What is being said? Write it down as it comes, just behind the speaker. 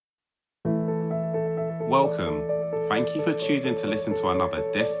Welcome. Thank you for choosing to listen to another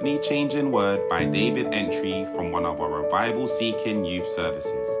destiny-changing word by David Antwi from one of our revival-seeking youth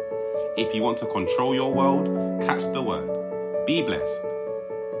services. If you want to control your world, catch the word. Be blessed.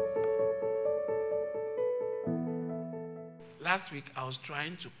 Last week, I was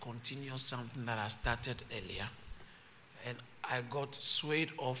trying to continue something that I started earlier, and I got swayed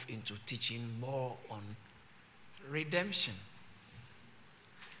off into teaching more on redemption.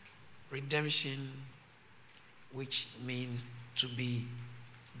 Redemption, which means to be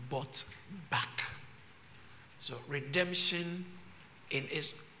bought back. So redemption in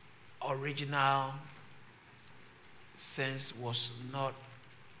its original sense was not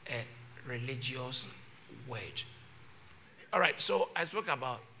a religious word. All right, so I spoke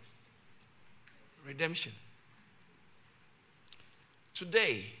about redemption.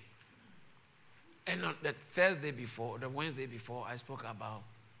 Today, and on the Thursday before, the Wednesday before, I spoke about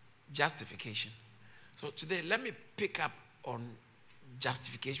justification. So today, let me pick up on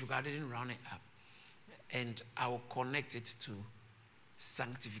justification because I didn't round it up. And I will connect it to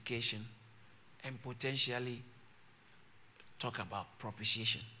sanctification and potentially talk about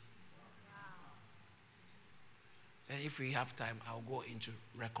propitiation. And if we have time, I'll go into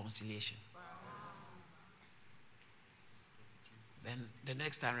reconciliation. Then the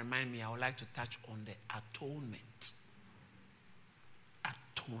next time, remind me, I would like to touch on the atonement.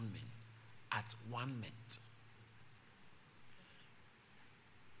 Atonement. At one ment.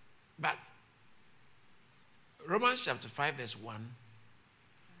 But Romans chapter 5 verse 1,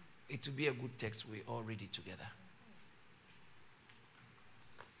 it will be a good text. We all read it together.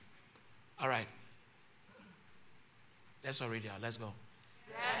 All right. Let's all read it out. Let's go.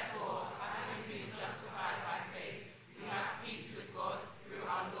 Therefore, having been justified by faith, we have peace with God through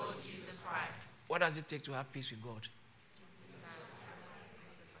our Lord Jesus Christ. What does it take to have peace with God?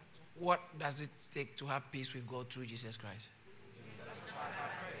 What does it take to have peace with God through Jesus Christ?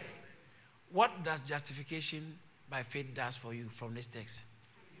 What does justification by faith does for you from this text?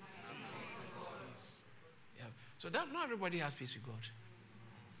 Yeah. So that not everybody has peace with God.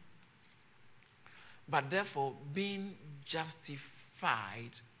 But therefore, being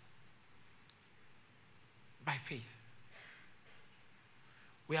justified by faith.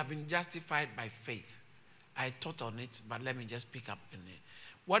 We have been justified by faith. I taught on it, but let me just pick up in it.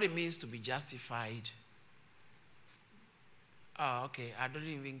 What it means to be justified. Oh, okay. I don't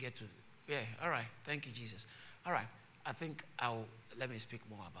even get to. Yeah, all right. Thank you, Jesus. All right. I think let me speak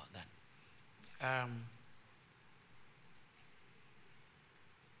more about that.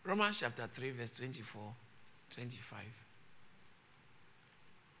 Romans chapter 3, verse 24, 25.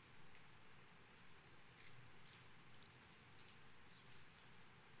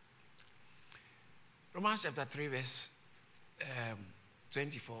 Romans chapter 3, verse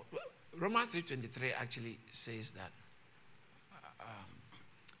 24. Romans 3:23 actually says that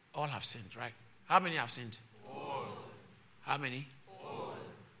all have sinned, right? How many have sinned? All. How many? All.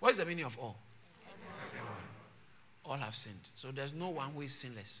 What is the meaning of all? Everyone. All have sinned. So there's no one who is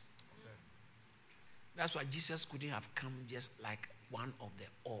sinless. Okay. That's why Jesus couldn't have come just like one of the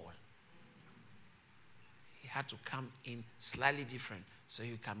all. He had to come in slightly different, so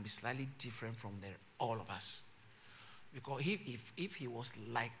you can be slightly different from all of us. Because if he was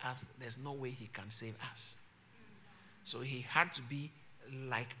like us, there's no way he can save us. So he had to be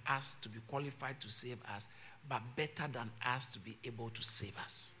like us to be qualified to save us, but better than us to be able to save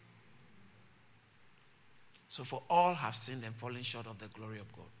us. So for all have sinned and fallen short of the glory of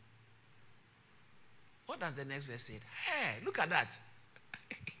God. What does the next verse say? Hey, look at that.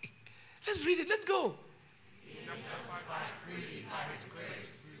 Let's read it. Let's go. Being justified freely by his grace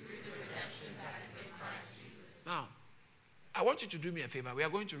through the redemption that is in Christ Jesus. Now, I want you to do me a favor. We are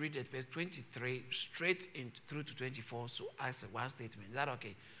going to read it verse 23 straight in through to 24. So as one statement. Is that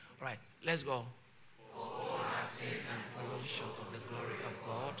okay? All right. Let's go. For all have sinned and fallen short of the glory of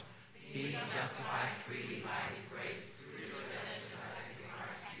God, being justified freely by his grace through the redemption that is in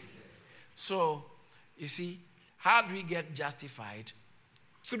Christ Jesus. So, you see, how do we get justified?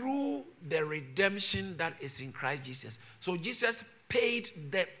 Through the redemption that is in Christ Jesus. So Jesus paid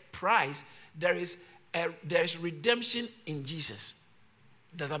the price. There is redemption in Jesus.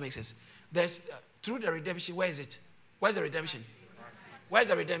 Does that make sense? There's through the redemption. Where is it? Where's the redemption? Where's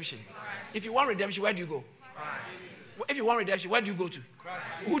the redemption? If you want redemption, where do you go? Christ. If you want redemption, where do you go to? Christ.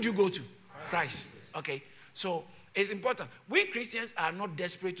 Who do you go to? Christ. Okay. So it's important. We Christians are not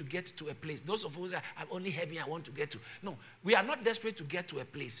desperate to get to a place. Those of us that have only heaven I want to get to. No, we are not desperate to get to a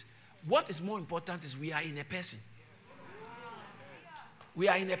place. What is more important is we are in a person. We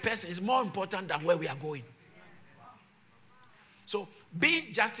are in a person. It's more important than where we are going. So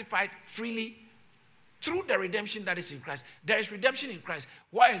being justified freely through the redemption that is in Christ. There is redemption in Christ.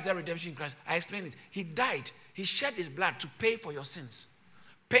 Why is there redemption in Christ? I explained it. He died. He shed his blood to pay for your sins.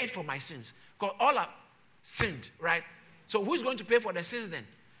 Paid for my sins. Because all are sinned, right? So who's going to pay for the sins then?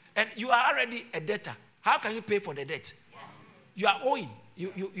 And you are already a debtor. How can you pay for the debt? You are owing.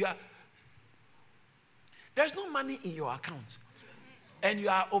 You are. There's no money in your account. And you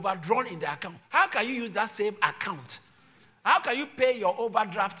are overdrawn in the account. How can you use that same account? How can you pay your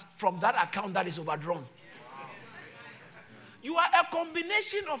overdraft from that account that is overdrawn? You are a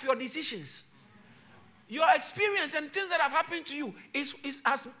combination of your decisions. Your experience and things that have happened to you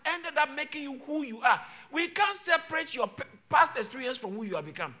has ended up making you who you are. We can't separate your past experience from who you have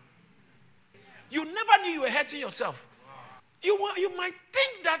become. You never knew you were hurting yourself. You might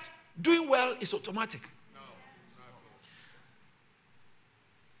think that doing well is automatic.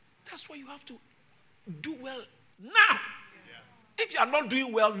 That's why you have to do well now. If you are not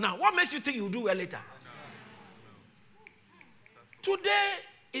doing well now, what makes you think you'll do well later? Today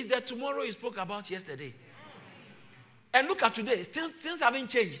is the tomorrow you spoke about yesterday. And look at today. Things haven't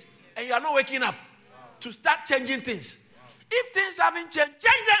changed. And you are not waking up to start changing things. If things haven't changed,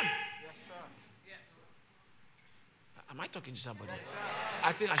 change them. Am I talking to somebody?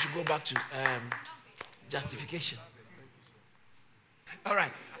 I think I should go back to justification. All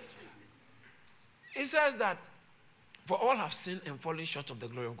right. It says that for all have sinned and fallen short of the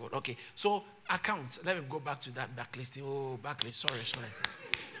glory of God. Okay, so accounts. Let me go back to that backlist. Oh, backlist. Sorry.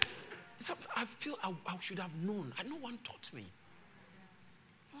 I feel I should have known. No one taught me.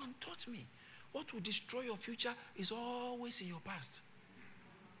 No one taught me. What will destroy your future is always in your past.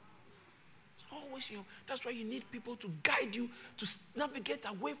 It's always in your. That's why you need people to guide you to navigate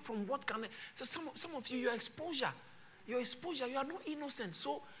away from what can. So some of you, your exposure, you are not innocent.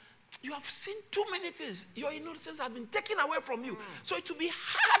 So you have seen too many things. Your innocence has been taken away from you. So it will be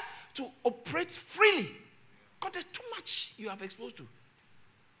hard to operate freely because there's too much you have exposed to.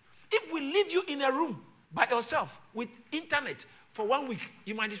 If we leave you in a room by yourself with internet for 1 week,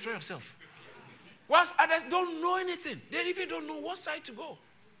 you might destroy yourself. Whilst others don't know anything. They even don't know what side to go.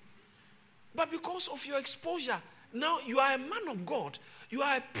 But because of your exposure, now you are a man of God. You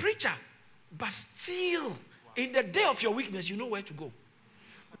are a preacher. But still, in the day of your weakness, you know where to go.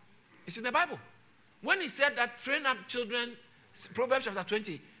 It's in the Bible. When he said that train up children, Proverbs chapter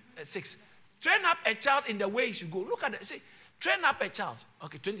 26, train up a child in the way he should go. Look at it. See, train up a child.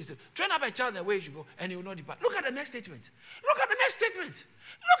 Okay, 26. Train up a child in the way he should go, and he will not depart. Look at the next statement. Look at the next statement.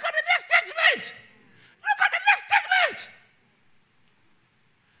 Look at the next statement. Look at the next statement.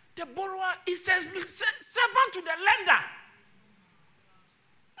 The borrower is a servant to the lender.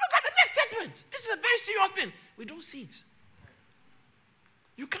 Look at the next statement. This is a very serious thing. We don't see it.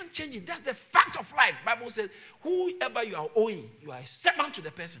 You can't change it. That's the fact of life. Bible says, whoever you are owing, you are a servant to the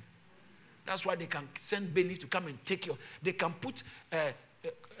person. That's why they can send bailiff to come and take your. They can put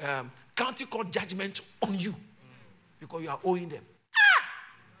county court judgment on you because you are owing them.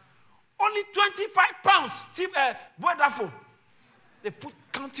 Only 25 pounds. Vodafone. They put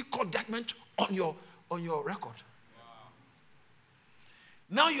county court judgment on your record.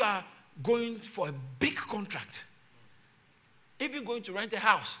 Now you are going for a big contract. If you're going to rent a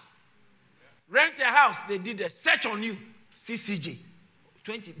house, they did a search on you, CCG,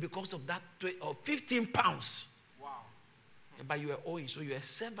 20 because of that, or 15 pounds. Wow. But you are owing, so you're a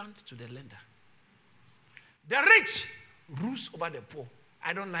servant to the lender. The rich rules over the poor.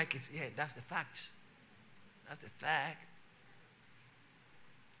 I don't like it. Yeah, that's the fact. That's the fact.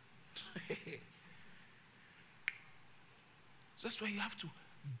 So that's why you have to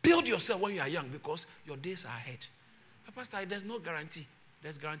build yourself when you are young because your days are ahead. But Pastor, there's no guarantee.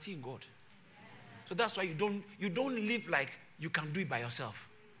 There's guarantee in God. So that's why you don't live like you can do it by yourself.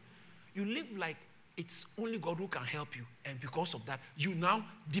 You live like it's only God who can help you. And because of that, you now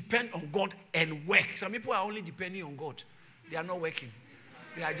depend on God and work. Some people are only depending on God. They are not working.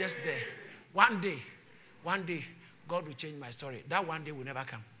 They are just there. One day, God will change my story. That one day will never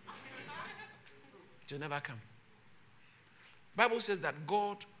come. It will never come. Bible says that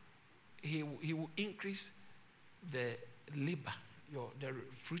God, He will increase the labor, the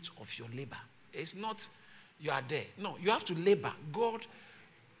fruit of your labor. It's not you are there. No, you have to labor. God,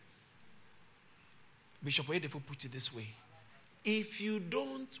 Bishop Oyedepo put it this way. If you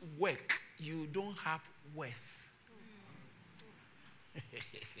don't work, you don't have worth.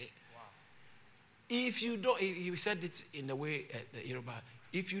 If you don't, he said it in the way the Yoruba.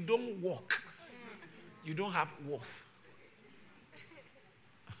 If you don't walk, you don't have worth.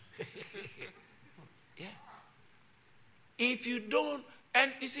 Yeah. If you don't,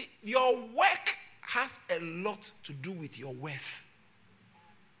 and you see, your work has a lot to do with your worth.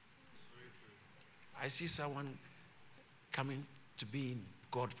 I see someone coming to be in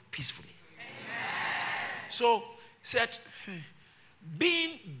God peacefully. Amen. So, said,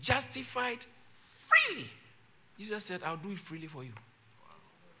 being justified freely. Jesus said, I'll do it freely for you.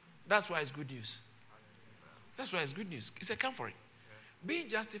 That's why it's good news. That's why it's good news. He said, come for it. Being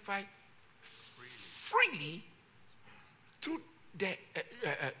justified freely through the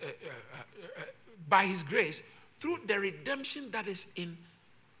by his grace, through the redemption that is in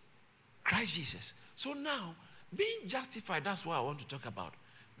Christ Jesus. So now, being justified, that's what I want to talk about.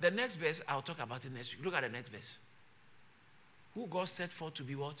 The next verse, I'll talk about it next week. Look at the next verse. Who God set forth to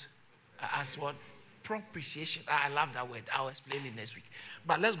be what? As what? Propitiation. I love that word. I'll explain it next week.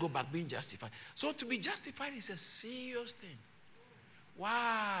 But let's go back, being justified. So to be justified is a serious thing.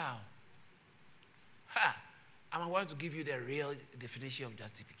 Wow. Ha. I'm going to give you the real definition of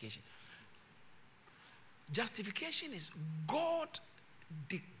justification. Justification is God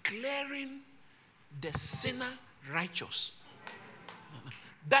declaring the sinner righteous.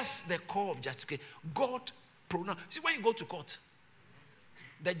 That's the core of justification. God pronounce. See, when you go to court,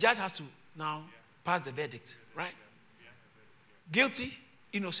 the judge has to now pass the verdict, right? Guilty,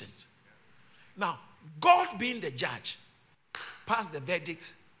 innocent. Now, God being the judge, pass the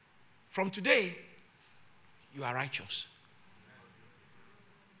verdict. From today, you are righteous.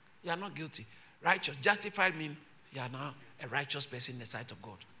 You are not guilty. Righteous. Justified means you are now a righteous person in the sight of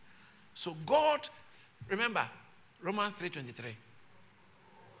God. So God, remember, Romans 3:23.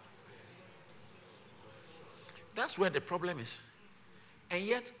 That's where the problem is. And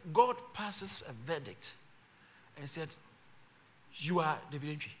yet, God passes a verdict and said, you are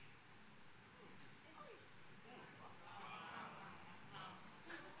David Antwi.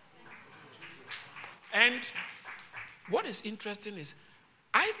 And what is interesting is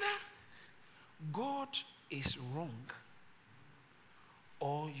either God is wrong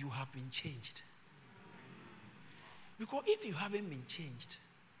or you have been changed. Because if you haven't been changed,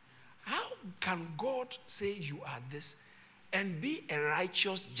 how can God say you are this and be a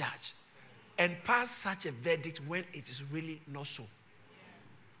righteous judge and pass such a verdict when it is really not so?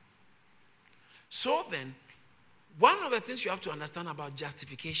 So then, one of the things you have to understand about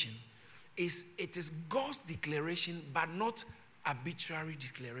justification is it is God's declaration, but not arbitrary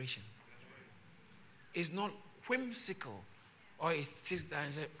declaration. It's not whimsical, or it sits there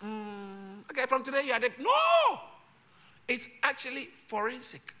and says, okay, from today you are dead. No! It's actually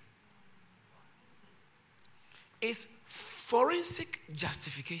forensic. It's forensic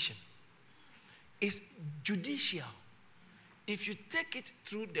justification. It's judicial. If you take it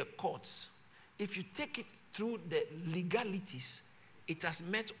through the courts, if you take it through the legalities, it has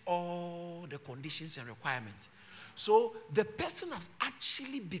met all the conditions and requirements. So the person has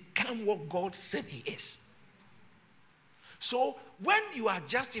actually become what God said he is. So when you are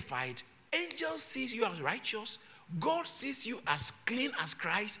justified, angels see you as righteous. God sees you as clean as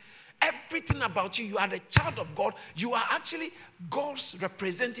Christ. Everything about you, you are the child of God. You are actually God's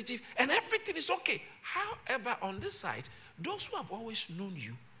representative, and everything is okay. However, on this side, those who have always known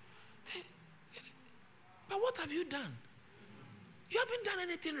you, but what have you done? You haven't done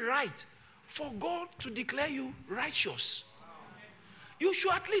anything right for God to declare you righteous. You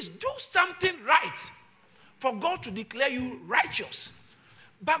should at least do something right for God to declare you righteous.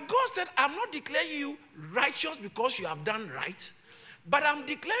 But God said, I'm not declaring you righteous because you have done right, but I'm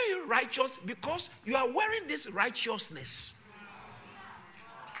declaring you righteous because you are wearing this righteousness.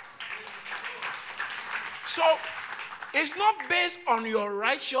 So, it's not based on your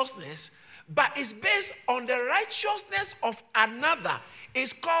righteousness, but it's based on the righteousness of another.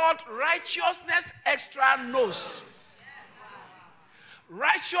 It's called righteousness extra nos.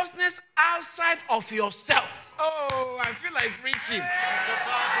 Righteousness outside of yourself. Oh, I feel like preaching.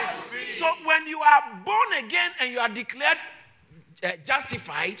 So when you are born again and you are declared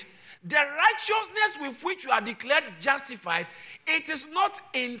justified, the righteousness with which you are declared justified, it is not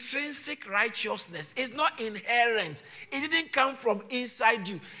intrinsic righteousness. It's not inherent. It didn't come from inside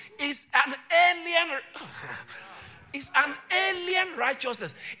you. It's an alien. It's an alien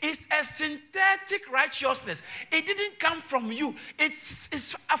righteousness. It's a synthetic righteousness. It didn't come from you.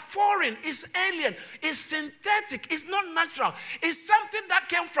 It's a foreign. It's alien. It's synthetic. It's not natural. It's something that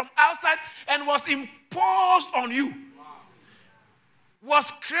came from outside and was imposed on you.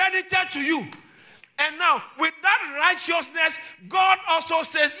 Was credited to you. And now, with that righteousness, God also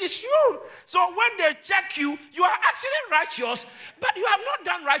says, it's you. So when they check you, you are actually righteous, but you have not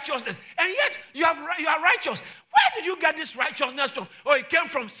done righteousness. And yet, you are righteous. Where did you get this righteousness from? Oh, it came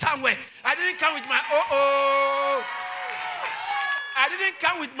from somewhere. I didn't come with my, I didn't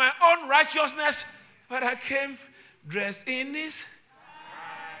come with my own righteousness, but I came dressed in this.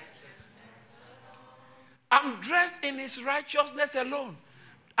 I'm dressed in his righteousness alone.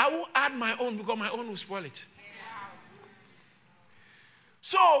 I won't add my own because my own will spoil it.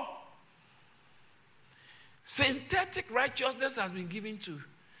 So, synthetic righteousness has been given to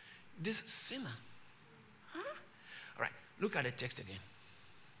this sinner. Huh? All right, look at the text again.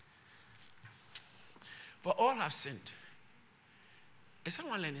 For all have sinned. Is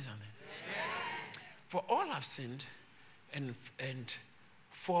someone learning something? Yes. For all have sinned and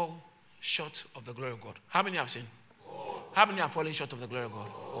fall short of the glory of God. How many have sinned? All. How many have fallen short of the glory of God?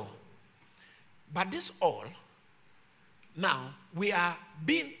 All. But this all, now, we are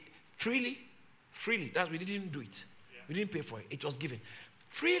being freely, we didn't do it. We didn't pay for it. It was given.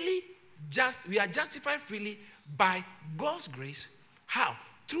 Freely, we are justified freely by God's grace. How?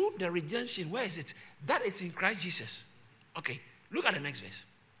 Through the redemption. Where is it? That is in Christ Jesus. Okay, look at the next verse.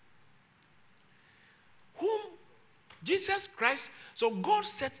 Whom Jesus Christ, so God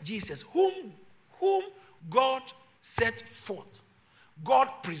set Jesus, whom God set forth. God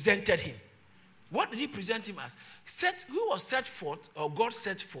presented him. What did he present him as? Who was set forth, or God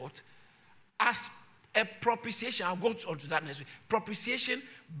set forth, as a propitiation. I'll go on to that next week. Propitiation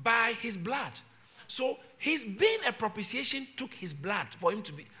by his blood. So his being a propitiation took his blood for him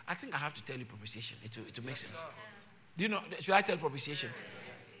to be. I think I have to tell you propitiation. It will make sense. Do you know? Should I tell propitiation?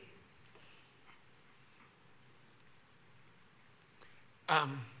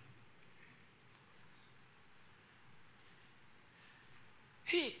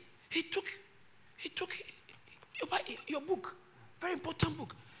 He took your book, very important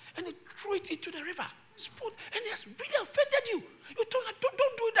book, and he threw it into the river. And he has really offended you. You told him,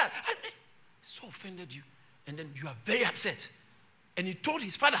 don't do that. And it so offended you. And then you are very upset. And he told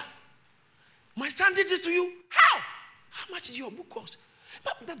his father, my son did this to you. How? How much did your book cost?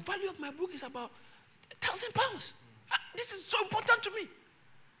 But the value of my book is about £1,000. This is so important to me.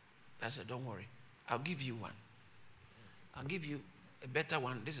 I said, don't worry. I'll give you one. I'll give you a better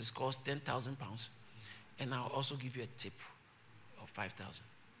one. This is cost £10,000. And I'll also give you a tip of 5,000.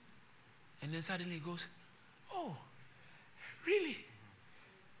 And then suddenly he goes, oh, really?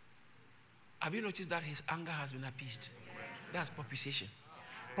 Have you noticed that his anger has been appeased? That's propitiation.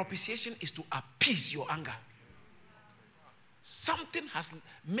 Propitiation is to appease your anger. Something has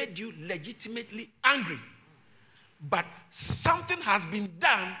made you legitimately angry, but something has been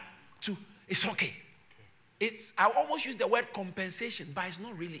done to, it's okay. I almost use the word compensation, but it's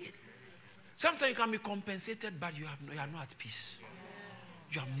not really it. Sometimes you can be compensated, but you are not at peace.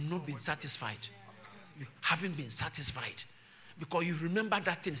 You have not been satisfied. You haven't been satisfied. Because you remember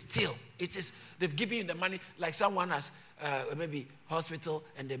that thing still. They've given you the money, like someone has maybe hospital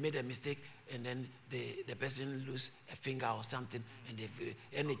and they made a mistake and then the person lose a finger or something and the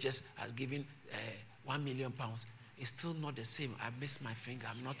NHS has given £1 million. It's still not the same. I missed my finger.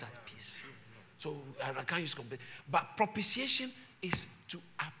 I'm not at peace. So I can't use compare. But propitiation is to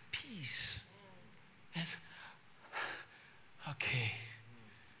appease. Yes. Okay.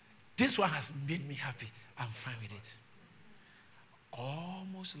 This one has made me happy. I'm fine with it.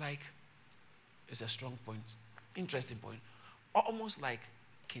 Almost like, it's a strong point, interesting point. Almost like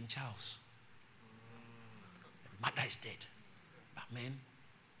King Charles. The mother is dead. But man,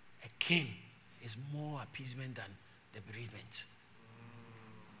 a king is more appeasement than the bereavement.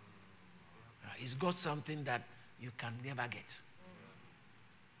 He's got something that you can never get.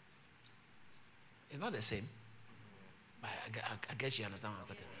 It's not the same. But I guess you understand what I'm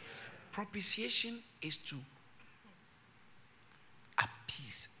saying. Propitiation is to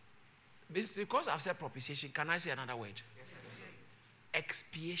appease. Because I've said propitiation, can I say another word? Yes,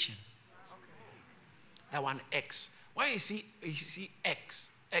 expiation. Okay. That one, X. When you see X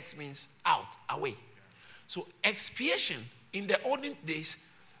means out, away. So expiation, in the olden days,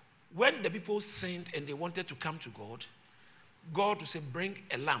 when the people sinned and they wanted to come to God would say, bring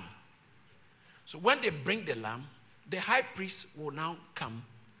a lamb. So when they bring the lamb, the high priest will now come,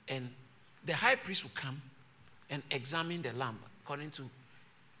 and the high priest will come and examine the lamb, according to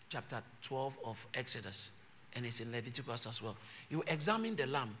chapter 12 of Exodus, and it's in Leviticus as well. You examine the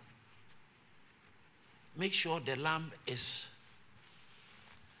lamb, make sure the lamb is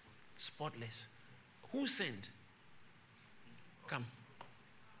spotless. Who sinned? Come.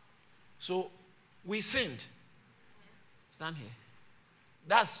 So we sinned. Stand here.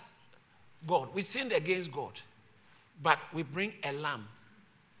 That's God. We sinned against God, but we bring a lamb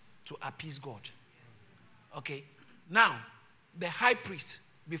to appease God. Okay. Now, the high priest,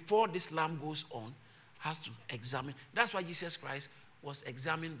 before this lamb goes on, has to examine. That's why Jesus Christ was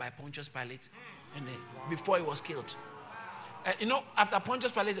examined by Pontius Pilate before he was killed. After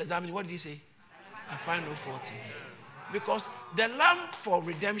Pontius Pilate examined, what did he say? I find no fault in him. Because the lamb for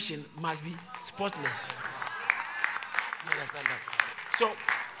redemption must be spotless. You understand that? So,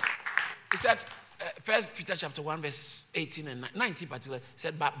 he said, 1 Peter chapter 1, verse 18 and 19 particularly,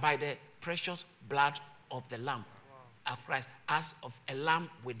 said, but by the precious blood of the Lamb of Christ, as of a lamb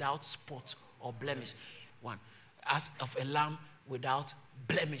without spot or blemish. One, as of a lamb without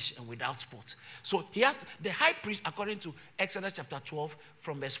blemish and without spot. So he has the high priest, according to Exodus chapter 12,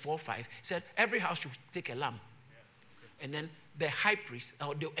 from verse 4-5, said every house should take a lamb. And then the high priest,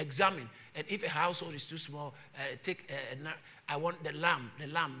 they'll examine, and if a household is too small, I want the lamb,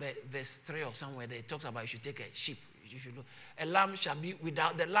 verse 3 or somewhere, there it talks about you should take a sheep. You should know. The lamb shall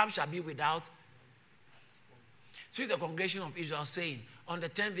be without. Speaks the congregation of Israel, saying, on the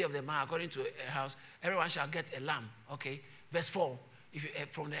 10th day of the month, according to a house, everyone shall get a lamb. Okay, verse 4. If you,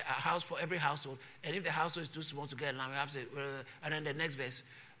 from the house for every household, and if the household is too small to get a lamb, you have to. And then the next verse,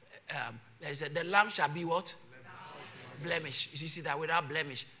 there said, the lamb shall be what? Blemish. You see that, without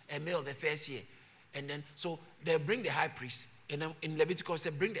blemish, a male of the first year. And then so they bring the high priest, and then in Leviticus, they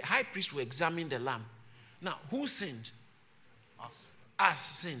bring the high priest who examine the lamb. Now, who sinned? Us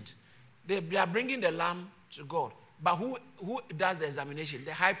sinned. They are bringing the lamb to God. But who does the examination?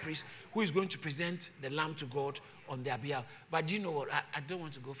 The high priest, who is going to present the lamb to God on their behalf. But do you know what? I don't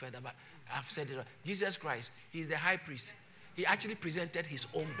want to go further, but I've said it. Jesus Christ, he is the high priest. He actually presented his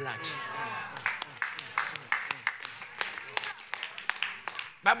own blood.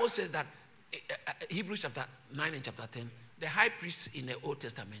 Bible says that, Hebrews chapter 9 and chapter 10, the high priests in the Old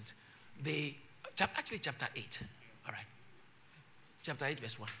Testament, chapter 8, all right. Chapter 8,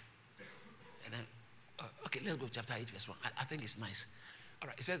 verse 1. And then, okay, let's go to chapter 8, verse 1. I think it's nice. All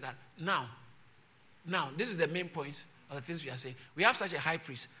right, it says that now, this is the main point of the things we are saying. We have such a high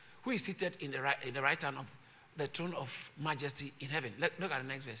priest who is seated in the right hand of the throne of majesty in heaven. Look at the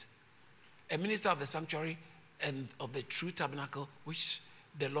next verse. A minister of the sanctuary and of the true tabernacle, which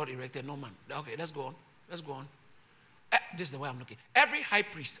the Lord erected, no man. Okay, let's go on. This is the way I'm looking. Every high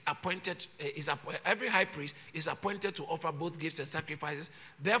priest is appointed to offer both gifts and sacrifices.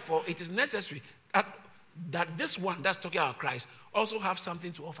 Therefore, it is necessary that this one that's talking about Christ also have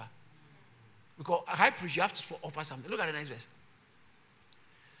something to offer. Because a high priest, you have to offer something. Look at the next verse.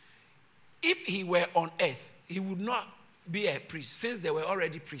 If he were on earth, he would not be a priest, since there were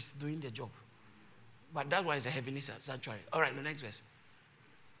already priests doing the job. But that one is a heavenly sanctuary. All right, the next verse.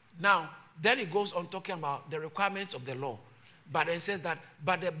 Now, then he goes on talking about the requirements of the law. But it says that,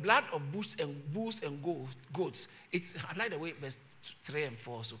 but the blood of bulls and goats, I like the way verse 3 and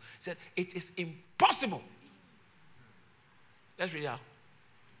 4 also said, it is impossible. Let's read it out.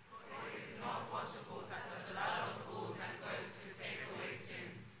 It is not possible that the blood of bulls and goats could take away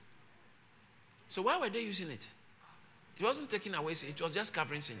sins. So why were they using it? It wasn't taking away sins, it was just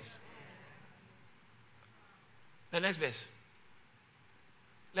covering sins. The next verse.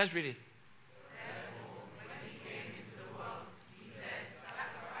 Let's read it.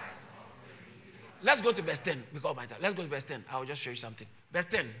 Let's go to verse 10 because of my time. Let's go to verse 10. I'll just show you something. Verse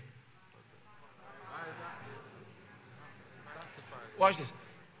 10. Watch this.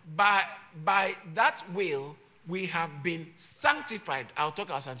 By that will we have been sanctified. I'll talk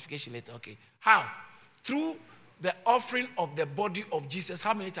about sanctification later. Okay. How? Through the offering of the body of Jesus.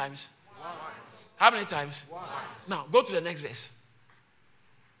 How many times? Once. How many times? Once. Now go to the next verse.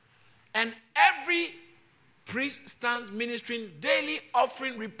 And every priest stands ministering daily,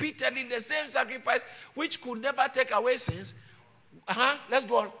 offering repeatedly the same sacrifice, which could never take away sins. Let's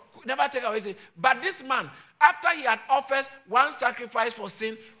go on. Could never take away sins. But this man, after he had offered one sacrifice for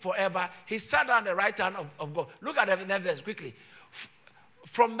sin forever, he sat down at the right hand of God. Look at the next verse quickly.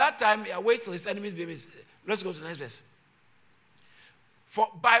 From that time, he awaits till his enemies be his. Let's go to the next verse. For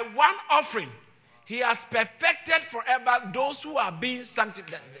by one offering, he has perfected forever those who are being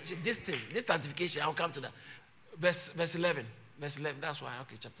sanctified. This sanctification, I'll come to that. Verse 11. Verse 11, that's why.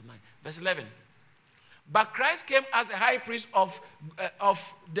 Okay, chapter 9. Verse 11. But Christ came as a high priest of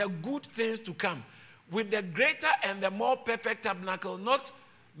the good things to come, with the greater and the more perfect tabernacle, not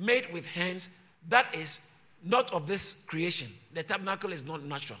made with hands, that is not of this creation. The tabernacle is not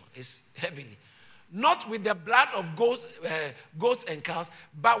natural, it's heavenly. Not with the blood of goats and cows,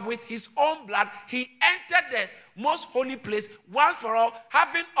 but with his own blood, he entered the most holy place once for all,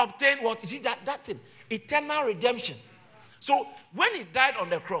 having obtained what? You see that thing? Eternal redemption. So when he died on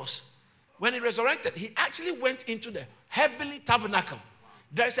the cross, when he resurrected, he actually went into the heavenly tabernacle.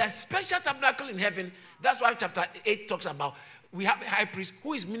 There's a special tabernacle in heaven. That's why chapter 8 talks about we have a high priest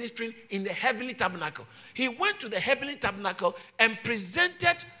who is ministering in the heavenly tabernacle. He went to the heavenly tabernacle and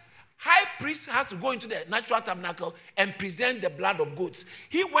presented high priest has to go into the natural tabernacle and present the blood of goats.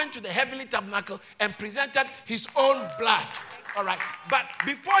 He went to the heavenly tabernacle and presented his own blood. All right. But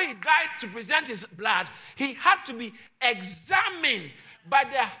before he died to present his blood, he had to be examined by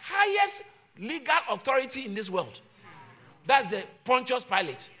the highest legal authority in this world. That's the Pontius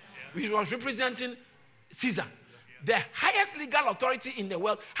Pilate, which was representing Caesar. The highest legal authority in the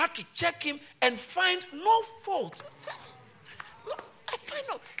world had to check him and find no fault. I find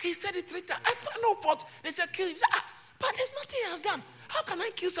no. He said it 3 times. I find no fault. They said, kill him. He said, but there's nothing he has done. How can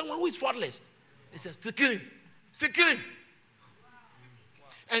I kill someone who is faultless? He says, still kill him. Still kill him.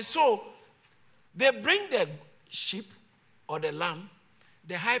 And so, they bring the sheep or the lamb.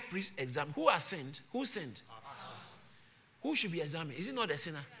 The high priest examines. Who has sinned? Who sinned? Who should be examined? Is it not the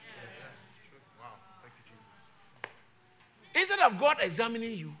sinner? Wow. Thank you, Jesus. Instead of God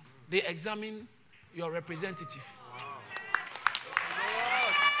examining you, they examine your representative.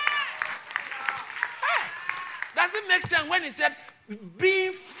 Does it make sense when he said,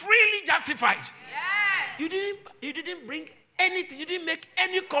 being freely justified? Yes. You didn't bring anything. You didn't make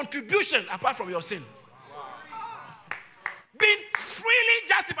any contribution apart from your sin. Being freely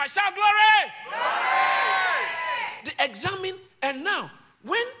justified. Shout glory! Glory! They examine, and now,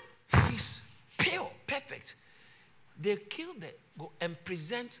 when he's pure, perfect, they kill the goat and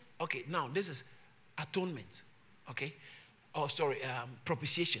present. Okay, now this is atonement. Okay?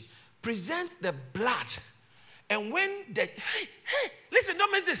 Propitiation. Present the blood. And when listen,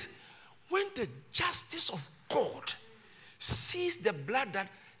 don't miss this. When the justice of God sees the blood that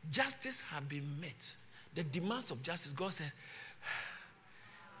justice has been met, the demands of justice, God said,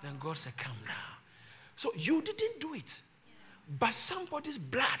 then God said, come now. So you didn't do it, but somebody's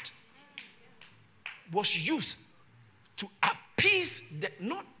blood was used to appease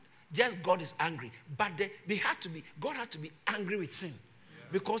not just God is angry, but God had to be angry with sin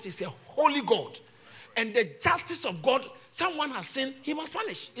because he's a holy God. And the justice of God, someone has sinned, he must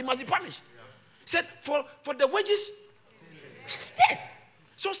punish. He must be punished. He said, for the wages, it's dead.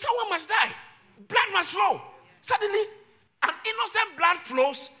 So someone must die. Blood must flow. Suddenly, an innocent blood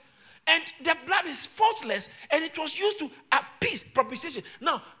flows, and the blood is faultless, and it was used to appease, propitiation.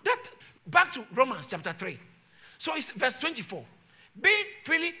 Now, back to Romans chapter 3. So it's verse 24. Being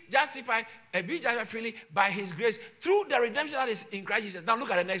freely justified, be justified freely by his grace through the redemption that is in Christ Jesus. Now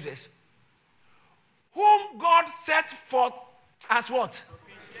look at the next verse. Whom God set forth as what?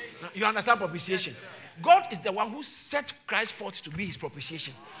 Now, you understand propitiation? God is the one who set Christ forth to be his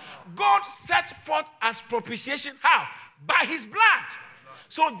propitiation. God set forth as propitiation. How? By his blood.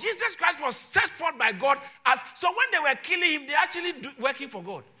 So Jesus Christ was set forth by God as. So when they were killing him, they actually working for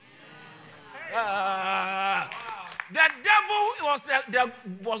God. The devil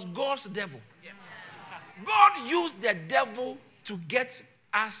was God's devil. God used the devil to get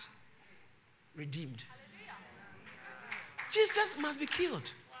us redeemed. Jesus must be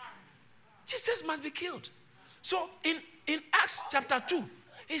killed. Jesus must be killed. So in Acts chapter 2,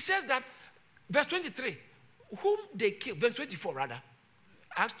 it says that, verse 23, whom they killed, verse 24 rather,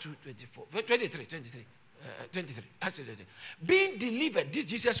 Acts 2, 24, 23, Acts 23. Being delivered, this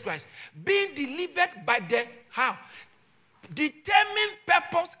Jesus Christ, being delivered by the, how? Determined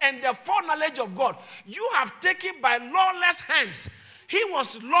purpose and the foreknowledge of God. You have taken by lawless hands. He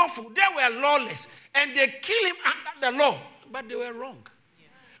was lawful, they were lawless, and they killed him under the law. But they were wrong. Yeah.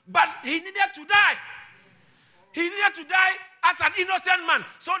 But he needed to die. He needed to die as an innocent man.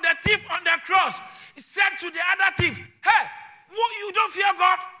 So the thief on the cross said to the other thief, hey, you don't fear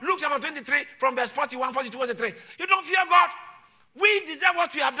God? Luke chapter 23 from verse 41, 42, 43. You don't fear God? We deserve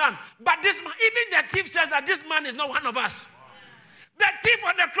what we have done. But this man, even the thief says that this man is not one of us. The thief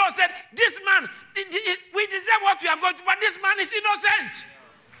on the cross said, this man, we deserve what we are going to, but this man is innocent.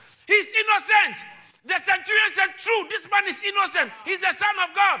 He's innocent. The centurion said, true, this man is innocent. He's the Son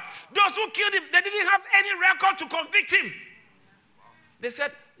of God. Those who killed him, they didn't have any record to convict him. They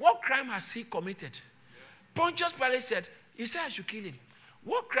said, what crime has he committed? Pontius Pilate said, you said I should kill him.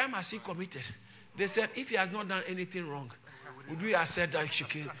 What crime has he committed? They said, if he has not done anything wrong, would we have said that he should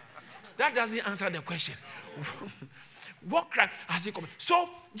kill him? That doesn't answer the question. What crime has he committed? So,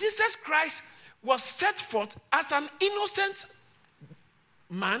 Jesus Christ was set forth as an innocent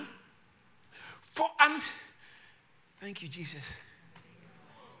man thank you, Jesus.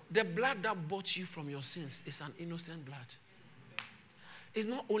 The blood that bought you from your sins is an innocent blood. It's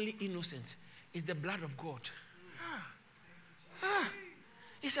not only innocent, it's the blood of God.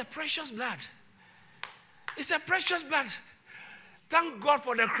 It's a precious blood. It's a precious blood. Thank God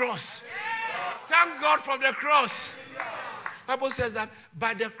for the cross. Thank God for the cross. The Bible says that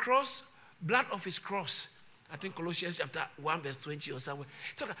by the cross, blood of his cross, I think Colossians chapter 1 verse 20 or somewhere.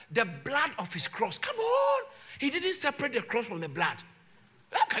 The blood of his cross. Come on. He didn't separate the cross from the blood.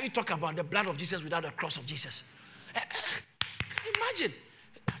 How can you talk about the blood of Jesus without the cross of Jesus? Imagine.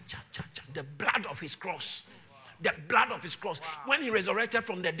 The blood of his cross. The blood of his cross. When he resurrected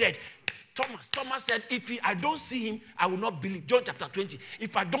from the dead, Thomas said, I don't see him, I will not believe. John chapter 20.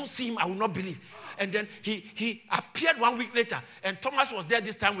 If I don't see him, I will not believe. And then he appeared 1 week later, and Thomas was there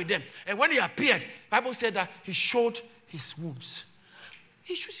this time with them. And when he appeared, the Bible said that he showed his wounds.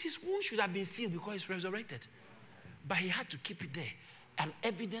 His wounds should have been seen because he's resurrected. But he had to keep it there. An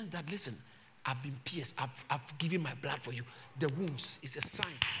evidence that, listen, I've been pierced. I've given my blood for you. The wounds is a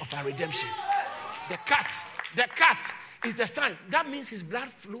sign of our redemption. The cut is the sign. That means his blood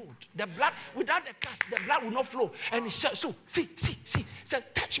flowed. The blood, without the cut, the blood will not flow. And he said, so, see. He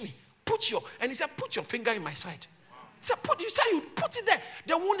said, touch me. And he said, put your finger in my side. He said, you said you put it there.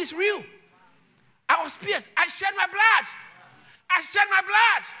 The wound is real. I was pierced. I shed my blood.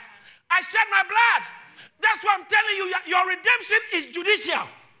 That's why I'm telling you, your redemption is judicial.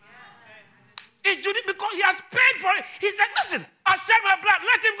 It's judicial because he has paid for it. He said, listen, I shed my blood.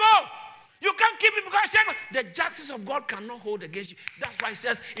 Let him go. You can't keep him because I shed my blood. The justice of God cannot hold against you. That's why it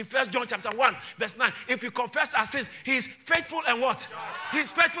says in 1 John chapter 1, verse 9, if you confess our sins, he is faithful and what?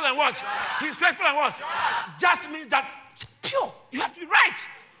 He's faithful and what? He's faithful and what? Just means that pure. You have to be right.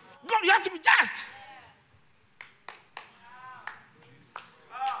 God, you have to be just.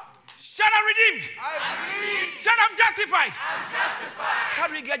 Shout I'm redeemed. I believe. Shout I'm justified. I'm justified. How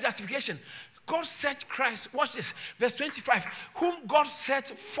do we get justification? God set Christ, watch this, verse 25, whom God set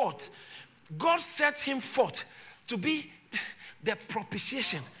forth. God set him forth to be the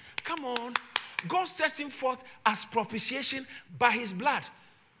propitiation. Come on. God sets him forth as propitiation by his blood.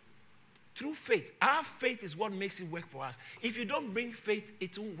 Through faith. Our faith is what makes it work for us. If you don't bring faith,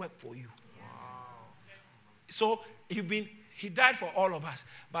 it won't work for you. Wow. So he died for all of us,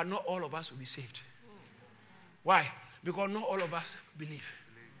 but not all of us will be saved. Why? Because not all of us believe.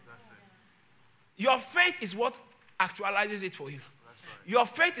 Your faith is what actualizes it for you. Your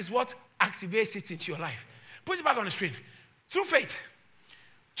faith is what activates it into your life. Put it back on the screen. Through faith.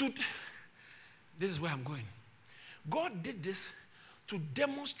 This is where I'm going. God did this to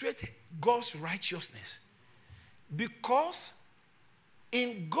demonstrate God's righteousness. Because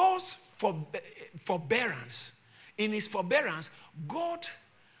in God's forbearance, in his forbearance, God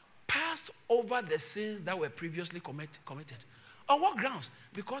passed over the sins that were previously committed. On what grounds?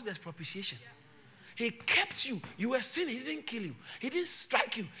 Because there's propitiation. He kept you. You were sinning. He didn't kill you. He didn't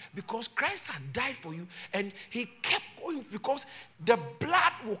strike you because Christ had died for you. And he kept going because the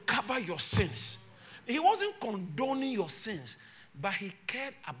blood will cover your sins. He wasn't condoning your sins, but he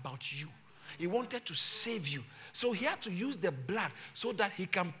cared about you. He wanted to save you. So he had to use the blood so that he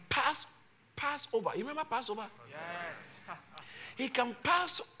can pass over. You remember Passover? Yes. He can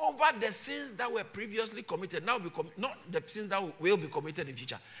pass over the sins that were previously committed. Not the sins that will be committed in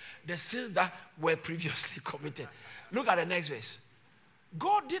future. The sins that were previously committed. Look at the next verse.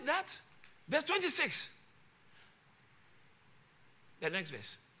 God did that. Verse 26. The next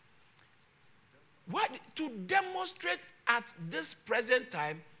verse. What? To demonstrate at this present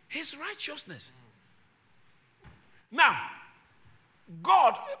time his righteousness. Now,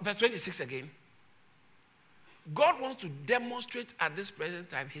 God, verse 26 again. God wants to demonstrate at this present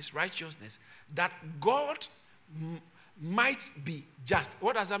time his righteousness, that God might be just.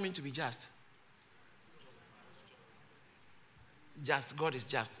 What does that mean to be just? Just, God is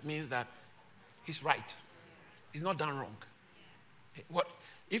just, means that he's right. He's not done wrong. What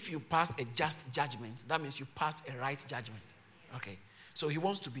if you pass a just judgment, that means you pass a right judgment. Okay. So he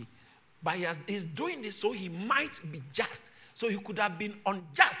wants to be, but he's doing this so he might be just. So he could have been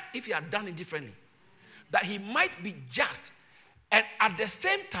unjust if he had done it differently. That he might be just. And at the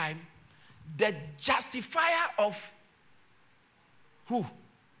same time, the justifier of who?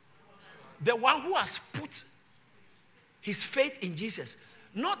 The one who has put his faith in Jesus.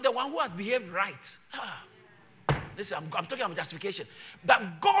 Not the one who has behaved right. Listen, I'm talking about justification.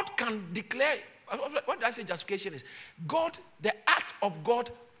 That God can declare, what did I say justification is? God, the act of God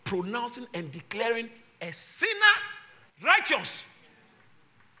pronouncing and declaring a sinner righteous.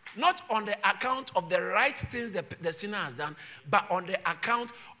 Not on the account of the right things the sinner has done, but on the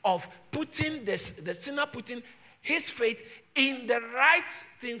account of putting the sinner putting his faith in the right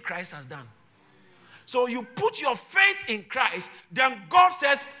thing Christ has done. So you put your faith in Christ, then God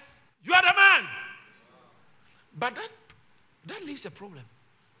says, you are the man. But that leaves a problem.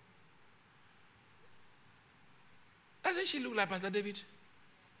 Doesn't she look like Pastor David?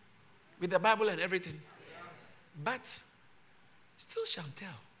 With the Bible and everything. But still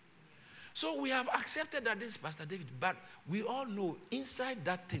Chantel. So we have accepted that this is Pastor David, but we all know inside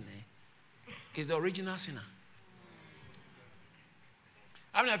that thing is the original sinner.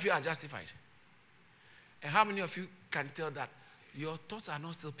 How many of you are justified? And how many of you can tell that your thoughts are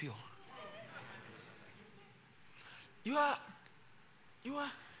not still pure? You are,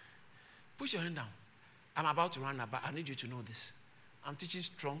 push your hand down. I'm about to run out, but I need you to know this. I'm teaching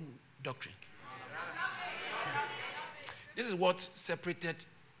strong doctrine. This is what separated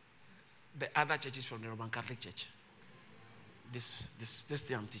the other churches from the Roman Catholic Church. This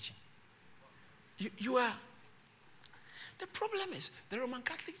thing I'm teaching. You are. The problem is the Roman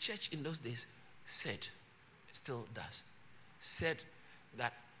Catholic Church in those days said, still does, said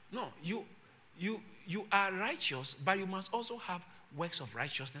that no, you are righteous, but you must also have works of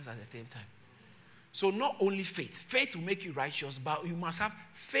righteousness at the same time. So not only faith. Faith will make you righteous, but you must have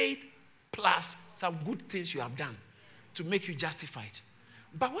faith plus some good things you have done to make you justified.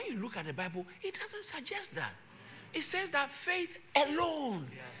 But when you look at the Bible, it doesn't suggest that. It says that faith alone.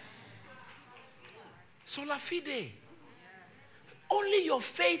 Yes. Sola fide. Yes. Only your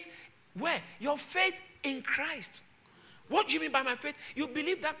faith, where? Your faith in Christ. What do you mean by my faith? You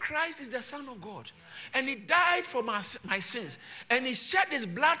believe that Christ is the Son of God. And he died for my sins. And he shed his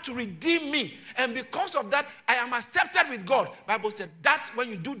blood to redeem me. And because of that, I am accepted with God. Bible said that when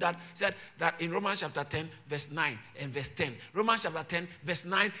you do that, said that in Romans chapter 10, verse 9 and verse 10. Romans chapter 10, verse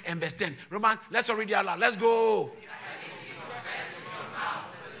 9 and verse 10. Let's all read it out loud. Let's go.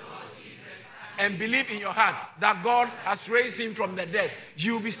 And believe in your heart that God has raised him from the dead.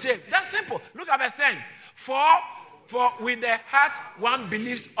 You will be saved. That's simple. Look at verse 10. For with the heart one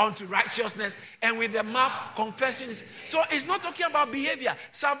believes unto righteousness, and with the mouth confession is. So it's not talking about behavior.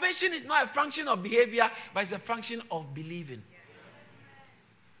 Salvation is not a function of behavior, but it's a function of believing.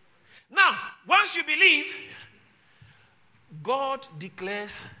 Now, once you believe, God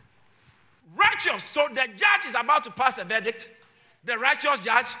declares righteous. So the judge is about to pass a verdict, the righteous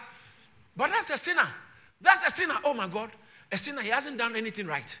judge. But that's a sinner. That's a sinner. Oh my God. A sinner. He hasn't done anything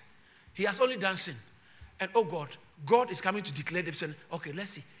right. He has only done sin. And oh God, God is coming to declare them saying, okay,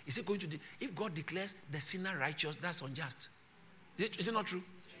 let's see. Is it going to if God declares the sinner righteous, that's unjust. Is it not true?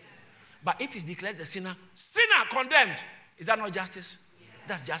 Yes. But if he declares the sinner condemned, is that not justice? Yes.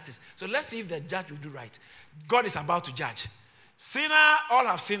 That's justice. So let's see if the judge will do right. God is about to judge. Sinner, all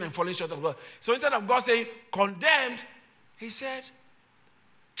have sinned and fallen short of God. So instead of God saying condemned, he said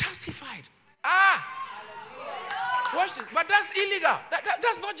justified. Watch this. But that's illegal.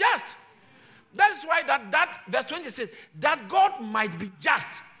 That's not just. That is why that verse 20 says that God might be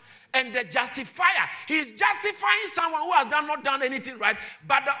just and the justifier. He's justifying someone who has not done anything right,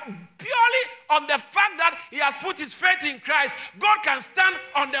 but purely on the fact that he has put his faith in Christ, God can stand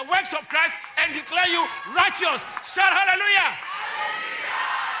on the works of Christ and declare you righteous. Shout hallelujah.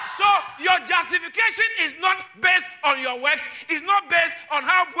 So your justification is not based on your works. It's not based on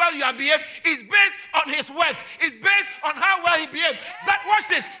how well you have behaved. It's based on his works. It's based on how well he behaved. But watch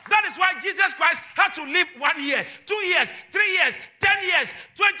this. That is why Jesus Christ had to live 1 year, 2 years, 3 years, 10 years,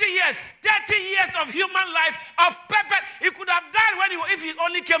 20 years, 30 years of human life of perfect. He could have died if he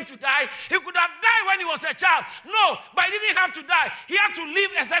only came to die. He could have died when he was a child. No, but he didn't have to die. He had to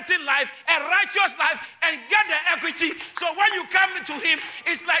live a certain life, a righteous life, and get the equity. So when you come to him,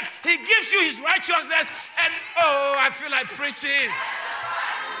 it's like he gives you his righteousness, and I feel like preaching.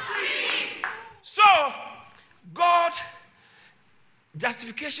 So, God,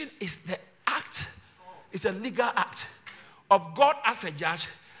 justification is the act, it's a legal act of God as a judge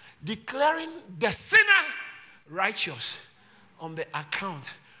declaring the sinner righteous on the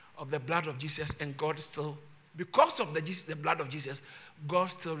account of the blood of Jesus, and God still, because of the blood of Jesus,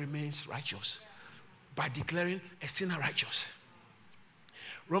 God still remains righteous by declaring a sinner righteous.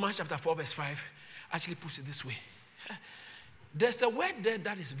 Romans chapter 4 verse 5 actually puts it this way. There's a word there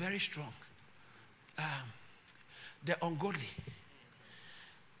that is very strong. The ungodly.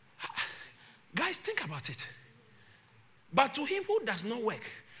 Guys, think about it. But to him who does not work,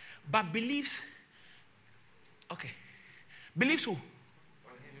 but believes, believes who?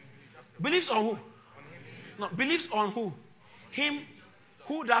 Believes on who? No, believes on who? Him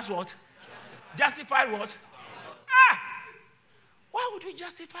who does what? Justified what? Why would we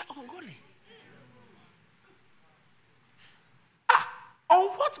justify ungodly? On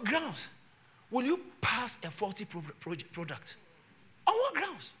what grounds will you pass a faulty product? On what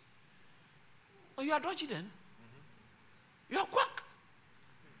grounds? Oh, you are dodgy then? You are quack.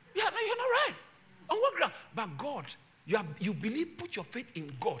 You're not right. On what ground? But God, you believe, put your faith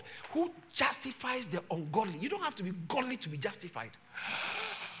in God, who justifies the ungodly. You don't have to be godly to be justified.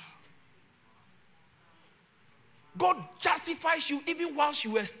 God justifies you even whilst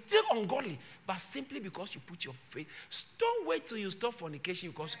you were still ungodly, but simply because you put your faith. Don't wait till you stop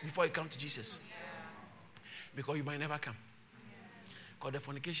fornication before you come to Jesus. Because you might never come. Because the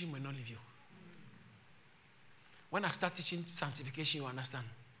fornication may not leave you. When I start teaching sanctification, you understand.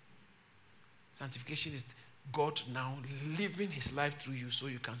 Sanctification is God now living his life through you so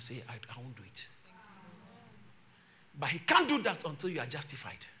you can say, I won't do it. But he can't do that until you are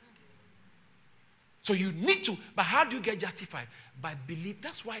justified. So you need to. But how do you get justified? By belief.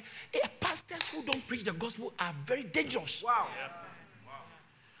 That's why pastors who don't preach the gospel are very dangerous. Wow.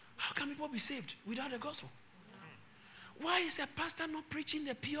 How can people be saved without the gospel? Why is a pastor not preaching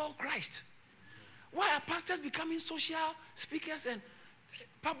the pure Christ? Why are pastors becoming social speakers and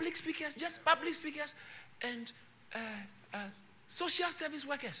public speakers, just public speakers and social service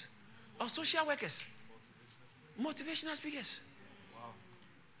workers or social workers? Motivational speakers. Wow.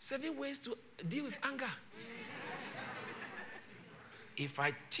 7 ways to deal with anger. If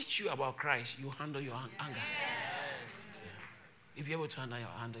I teach you about Christ, you handle your anger. If you're able to handle your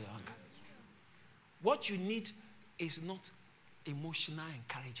anger. What you need is not emotional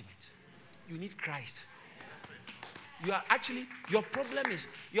encouragement. You need Christ. You are actually, your problem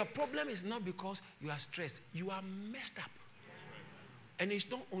is not because you are stressed. You are messed up. And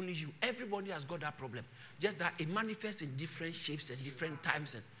it's not only you. Everybody has got that problem. Just that it manifests in different shapes and different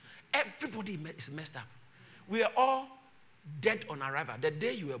times. And everybody is messed up. We are all dead on arrival. The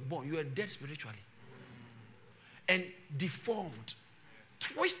day you were born, you were dead spiritually. And deformed.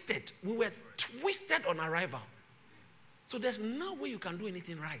 Twisted. We were twisted on arrival. So there's no way you can do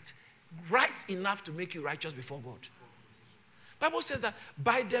anything right. Right enough to make you righteous before God. Bible says that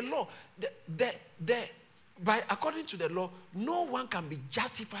by the law, according to the law, no one can be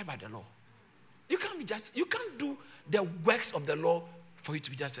justified by the law. You can't be just. You can't do the works of the law for you to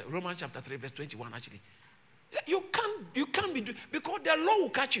be justified. Romans chapter 3, verse 21, actually. You can't be doing, because the law will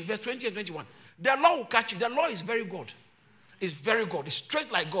catch you. Verse 20 and 21. The law will catch you. The law is very good. It's very good. It's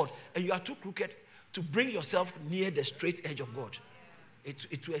straight like God. And you are too crooked to bring yourself near the straight edge of God.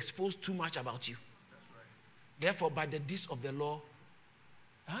 It will expose too much about you. Therefore, by the deeds of the law,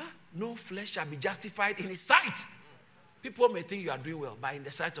 no flesh shall be justified in his sight. People may think you are doing well, but in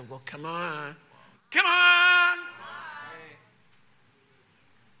the sight of God, come on. Come on!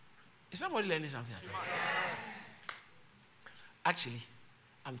 Is somebody learning something? Actually,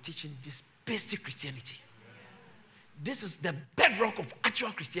 I'm teaching this basic Christianity. This is the bedrock of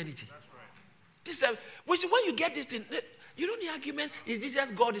actual Christianity. This is which when you get this thing, you don't need argument. Is this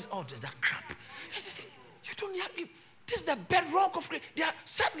as God is all that's crap? You don't need argument. This is the bedrock of Christianity.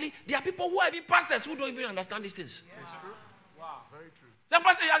 Sadly, there are people who are even pastors who don't even understand these things. Yes. Wow, very true. Some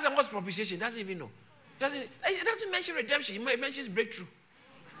pastor asks them what's propitiation. Doesn't even know. It doesn't mention redemption. It mentions breakthrough.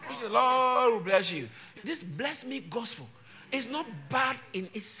 The Lord will bless you. This bless me gospel is not bad in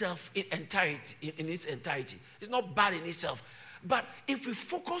itself, in its entirety. It's not bad in itself. But if we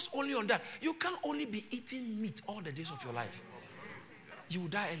focus only on that, you can't only be eating meat all the days of your life. You will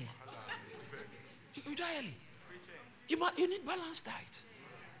die early. You die early. You need balanced diet.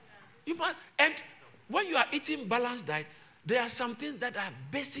 And when you are eating balanced diet, there are some things that are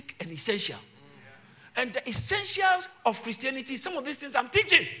basic and essential. And the essentials of Christianity, some of these things I'm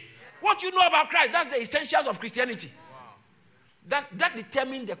teaching. What you know about Christ, that's the essentials of Christianity. That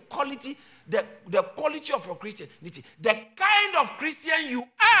determines the quality of your Christianity. The kind of Christian you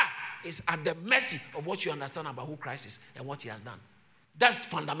are is at the mercy of what you understand about who Christ is and what he has done. That's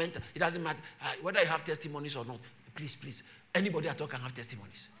fundamental. It doesn't matter whether you have testimonies or not. Please. Anybody at all can have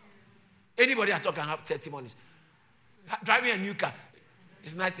testimonies. Anybody at all can have testimonies. Driving a new car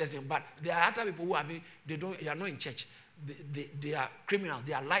is nice testimony, but there are other people who they are not in church. They are criminals,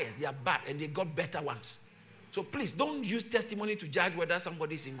 they are liars, they are bad, and they got better ones. So please don't use testimony to judge whether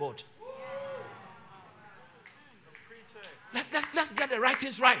somebody is in God. Let's get the right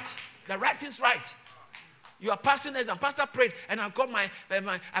things right. The right things right. You are passing exam. Pastor prayed, and I got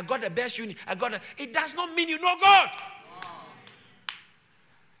I got the best uni. It does not mean you know God.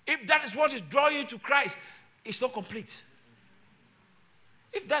 If that is what is drawing you to Christ, it's not complete.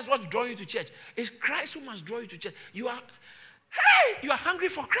 If that's what's drawing you to church, it's Christ who must draw you to church. You are hungry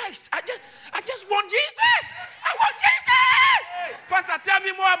for Christ. I just want Jesus. I want Jesus. Pastor, tell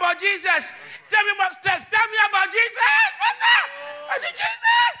me more about Jesus. Tell me about Jesus. Pastor, I need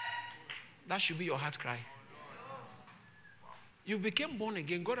Jesus. That should be your heart cry. You became born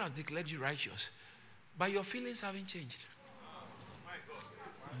again. God has declared you righteous. But your feelings haven't changed.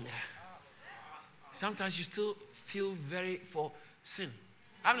 Yeah. Sometimes you still feel for sin.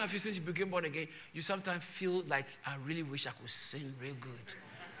 How many of you, since you became born again, you sometimes feel like, I really wish I could sin real good.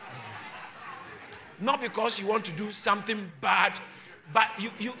 Not because you want to do something bad, but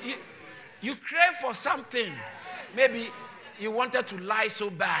you crave for something. Maybe you wanted to lie so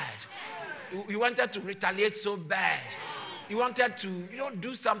bad. You wanted to retaliate so bad. You wanted to,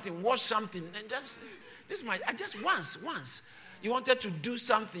 do something, watch something. And just once. You wanted to do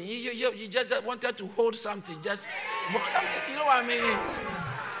something. You just wanted to hold something. Just, you know what I mean?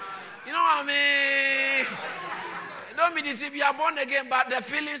 You know what I mean? Don't be deceived. You are born again, but the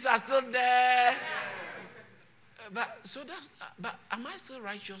feelings are still there. But am I still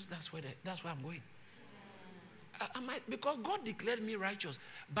righteous? That's where I'm going. Because God declared me righteous.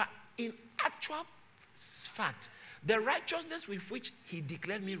 But in actual fact, the righteousness with which He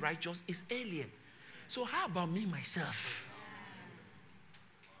declared me righteous is alien. So how about me, myself?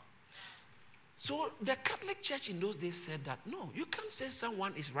 So the Catholic Church in those days said that, no, you can't say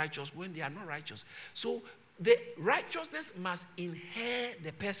someone is righteous when they are not righteous. So the righteousness must inherit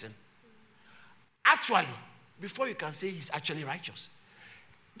the person. Actually, before you can say he's actually righteous.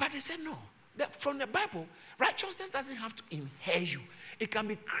 But they said no. From the Bible, righteousness doesn't have to inherit you. It can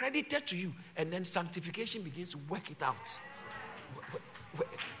be credited to you, and then sanctification begins to work it out.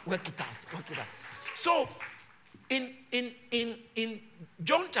 Work it out. So, in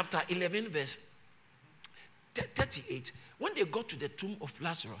John chapter 11, verse 38, when they got to the tomb of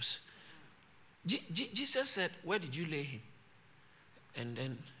Lazarus, Jesus said, "Where did you lay him?" And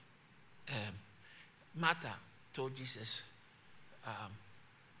then Martha told Jesus,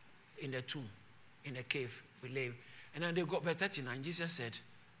 in the tomb, in a cave, we lay him. And then they got verse 39. Jesus said,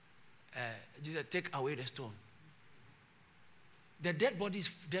 take away the stone. The dead body is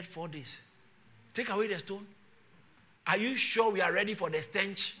dead 4 days. Take away the stone. Are you sure we are ready for the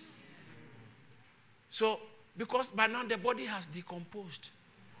stench? So, because by now the body has decomposed.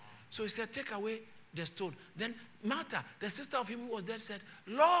 So he said, take away the stone. Then Martha, the sister of him who was dead, said,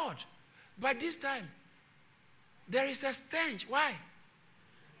 Lord, by this time, there is a stench. Why?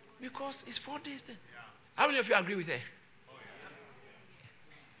 Because it's 4 days then. How many of you agree with her?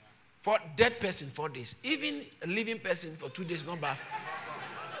 For dead person, 4 days. Even a living person for 2 days, not bad.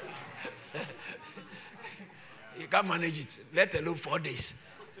 You can't manage it. Let alone 4 days.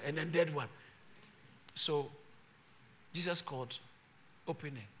 And then dead one. So, Jesus called,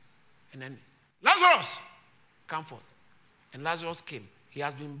 open it. And then, Lazarus, come forth. And Lazarus came. He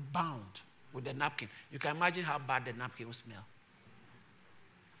has been bound with the napkin. You can imagine how bad the napkin will smell.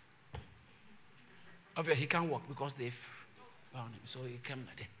 Obviously, he can't walk because they've bound him. So he came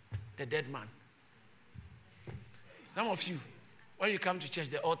like the dead man. Some of you, when you come to church,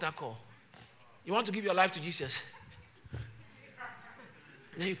 the altar call. You want to give your life to Jesus.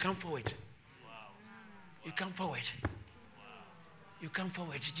 Then you come forward. You come forward. You come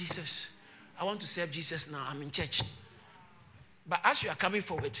forward. Jesus, I want to serve Jesus now. I'm in church. But as you are coming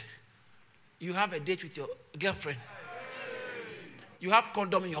forward, you have a date with your girlfriend. You have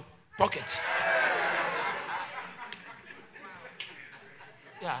condom in your pocket.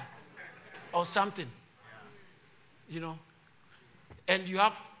 Yeah. Or something. And you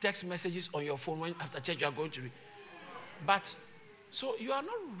have text messages on your phone when after church you are going to read. But, so you are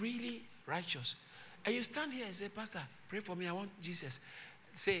not really righteous. And you stand here and say, Pastor, pray for me. I want Jesus.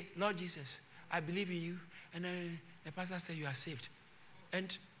 Say, Lord Jesus, I believe in you. And then the pastor said, you are saved.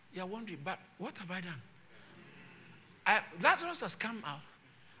 And you are wondering, but what have I done? Lazarus has come out.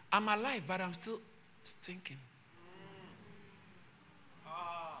 I'm alive, but I'm still stinking.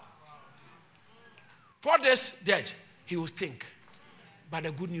 4 days dead, he will stink. But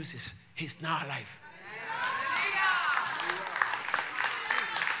the good news is, he's now alive.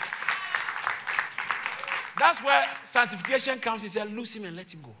 That's where sanctification comes. He said, loose him and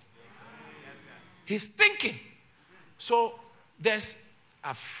let him go. He's thinking. So there's,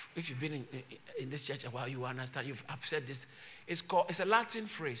 if you've been in this church a while, you understand. I've said this. It's a Latin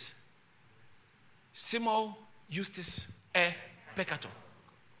phrase. Simul justus e peccator.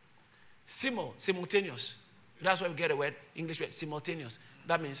 Simultaneous. That's why we get the word, English word, simultaneous.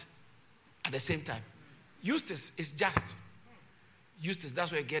 That means at the same time. Justus is just. Justus,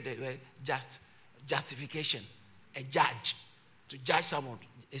 that's where we get the word just. Justification. A judge. To judge someone,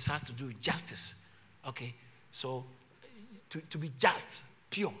 it has to do with justice. Okay? So, to be just,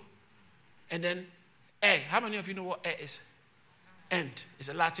 pure. And then, how many of you know what is? End. It's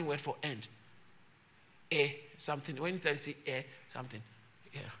a Latin word for end. Something. When you say something.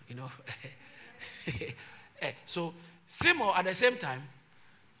 So, simul at the same time,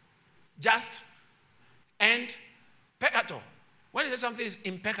 just, and peccator. When you say something is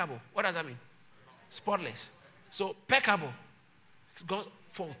impeccable, what does that mean? Spotless. So, peccable. It's got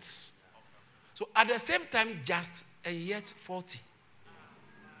faults. So, at the same time, just, and yet faulty.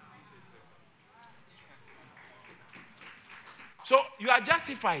 So you are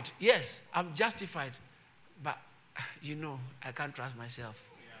justified. Yes, I'm justified. But, I can't trust myself.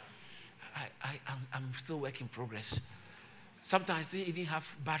 I'm still work in progress. Sometimes I still even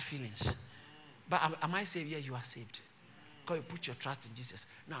have bad feelings. But am I saved? Yeah, you are saved. Because you put your trust in Jesus.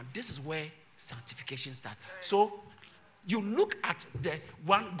 Now, this is where sanctification starts. So, you look at the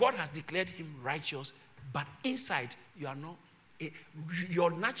one, God has declared him righteous, but inside, you are not, your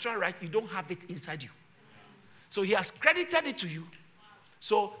natural right, you don't have it inside you. So, he has credited it to you.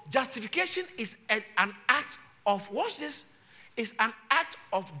 So, justification is an act of, watch this, it's an act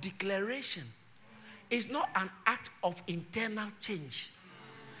of declaration. It's not an act of internal change.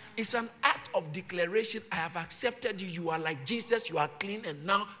 It's an act of declaration. I have accepted you. You are like Jesus. You are clean. And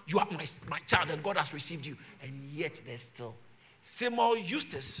now you are my child. And God has received you. And yet there's still Simul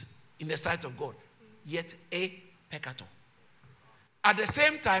Justus in the sight of God. Yet a peccator. At the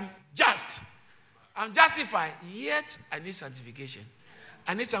same time, just. I'm justified. Yet I need sanctification.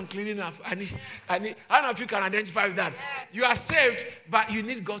 I need some cleaning up. I need. I don't know if you can identify with that. Yes. You are saved, but you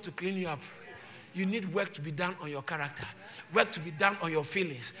need God to clean you up. You need work to be done on your character, work to be done on your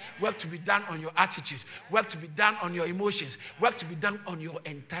feelings, work to be done on your attitude, work to be done on your emotions, work to be done on your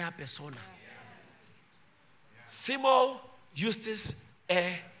entire persona. Simul Justus e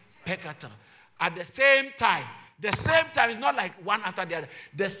peccator. At the same time is not like one after the other.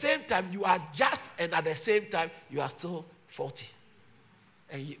 The same time you are just, and at the same time you are still faulty.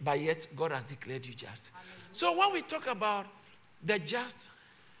 But yet God has declared you just. So when we talk about the just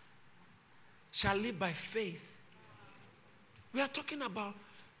shall live by faith, we are talking about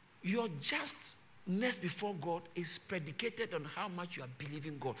your justness before God is predicated on how much you are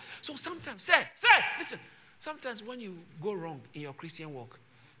believing God. So sometimes, listen, sometimes when you go wrong in your Christian walk,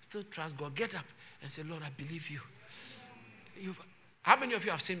 still trust God. Get up and say, Lord, I believe you. How many of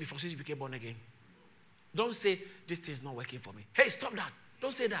you have sinned before since you became born again? Don't say, this thing is not working for me. Hey, stop that.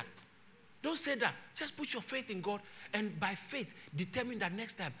 Don't say that. Don't say that. Just put your faith in God, and by faith, determine that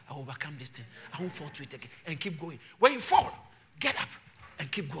next time I will overcome this thing. I won't fall to it again, and keep going. When you fall, get up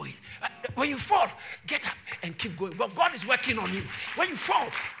and keep going. When you fall, get up and keep going. But God is working on you. When you fall,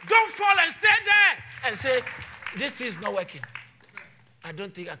 don't fall and stay there and say, this thing is not working. I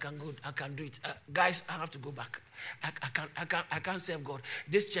don't think I can do it. Guys, I have to go back. I can't serve God.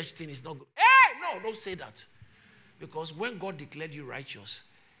 This church thing is not good. Hey, no, don't say that. Because when God declared you righteous,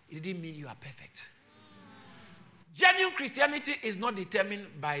 it didn't mean you are perfect. Genuine Christianity is not determined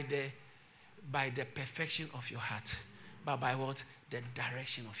by the perfection of your heart, but by what? The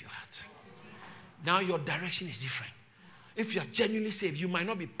direction of your heart. Now your direction is different. If you are genuinely saved, you might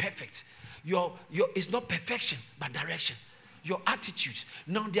not be perfect. It's not perfection, but direction. Your attitude.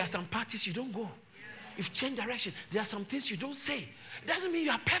 Now there are some parties you don't go. You've changed direction. There are some things you don't say. It doesn't mean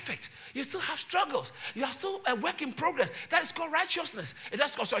you are perfect. You still have struggles. You are still a work in progress. That is called righteousness.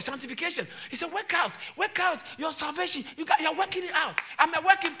 That's called sanctification. He said, work out your salvation. You're working it out. I'm a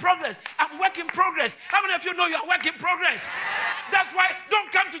work in progress. I'm work in progress. How many of you know you're work in progress? That's why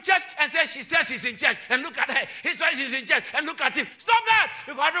don't come to church and say, she says she's in church, and look at her. He says she's in church, and look at him. Stop that,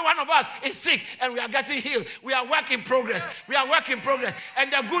 because every one of us is sick, and we are getting healed. We are work in progress. We are work in progress.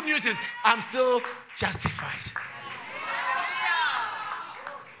 And the good news is, I'm still justified.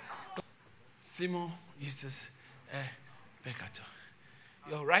 Simul Justus peccator.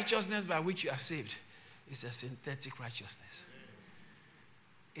 Your righteousness by which you are saved is a synthetic righteousness.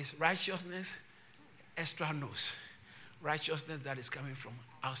 It's righteousness extra nose. Righteousness that is coming from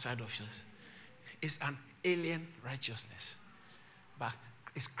outside of yours. It's an alien righteousness. But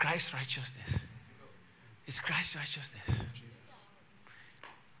it's Christ's righteousness. It's Christ's righteousness.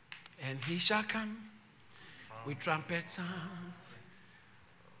 And he shall come with trumpet sound.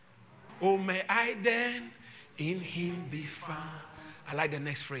 Oh, may I then in him be found. I like the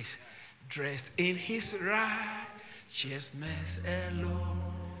next phrase. Dressed in his righteousness alone.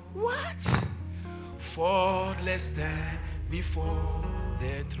 What? Faultless stand before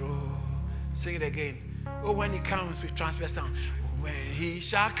the throne. Sing it again. Oh, when he comes with trumpet sound. When he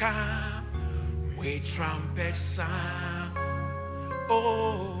shall come with trumpet sound.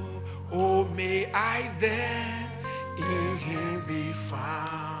 Oh, may I then in him be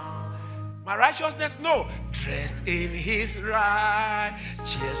found. My righteousness, no. Dressed in his righteousness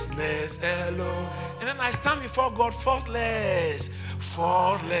alone. And then I stand before God faultless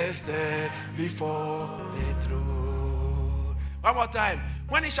stand before the throne. One more time.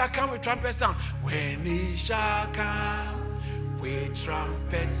 When he shall come with trumpet sound. When he shall come with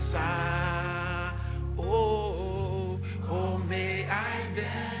trumpet sound. Oh, may I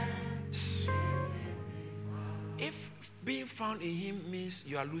dance. If being found in him means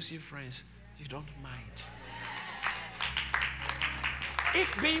you are losing friends, you don't mind.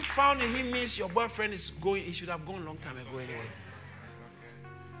 If being found in him means your boyfriend is going, he should have gone a long time ago anyway.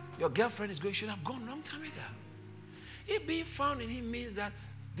 Your girlfriend is going, should have gone a long time ago. If being found in him means that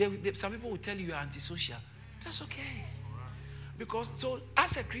some people will tell you you're antisocial, that's okay. Because so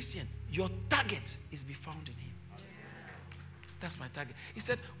as a Christian, your target is be found in him. That's my target. He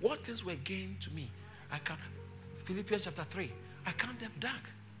said, what things were gained to me, I count. Philippians chapter 3, I count them dark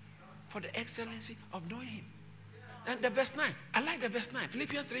for the excellency of knowing him. And the verse 9, I like the verse 9,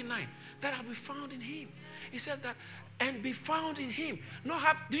 Philippians 3:9, that I'll be found in him. He says that, and be found in him.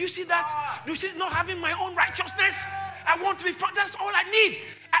 Do you see that? Do you see not having my own righteousness? I want to be found. That's all I need.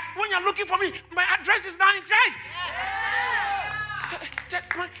 When you're looking for me, my address is now in Christ.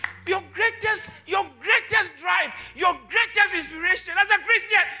 Your greatest drive, your greatest inspiration as a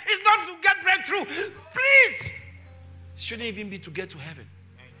Christian is not to get breakthrough. Please. Shouldn't even be to get to heaven.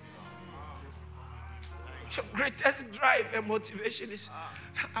 Your greatest drive and motivation is,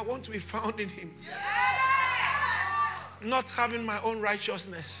 I want to be found in him. Not having my own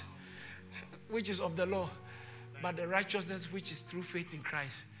righteousness, which is of the law, but the righteousness which is through faith in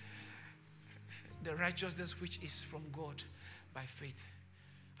Christ. The righteousness which is from God by faith.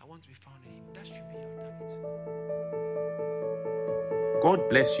 I want to be found in him. That should be your target. God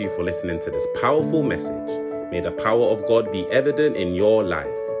bless you for listening to this powerful message. May the power of God be evident in your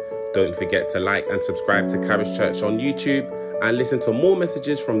life. Don't forget to like and subscribe to Charis Church on YouTube and listen to more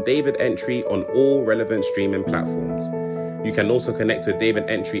messages from David Antwi on all relevant streaming platforms. You can also connect with David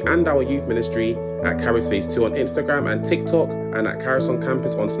Antwi and our youth ministry at Charis Phase 2 on Instagram and TikTok, and at Charis on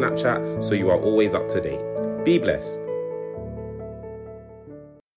Campus on Snapchat, so you are always up to date. Be blessed.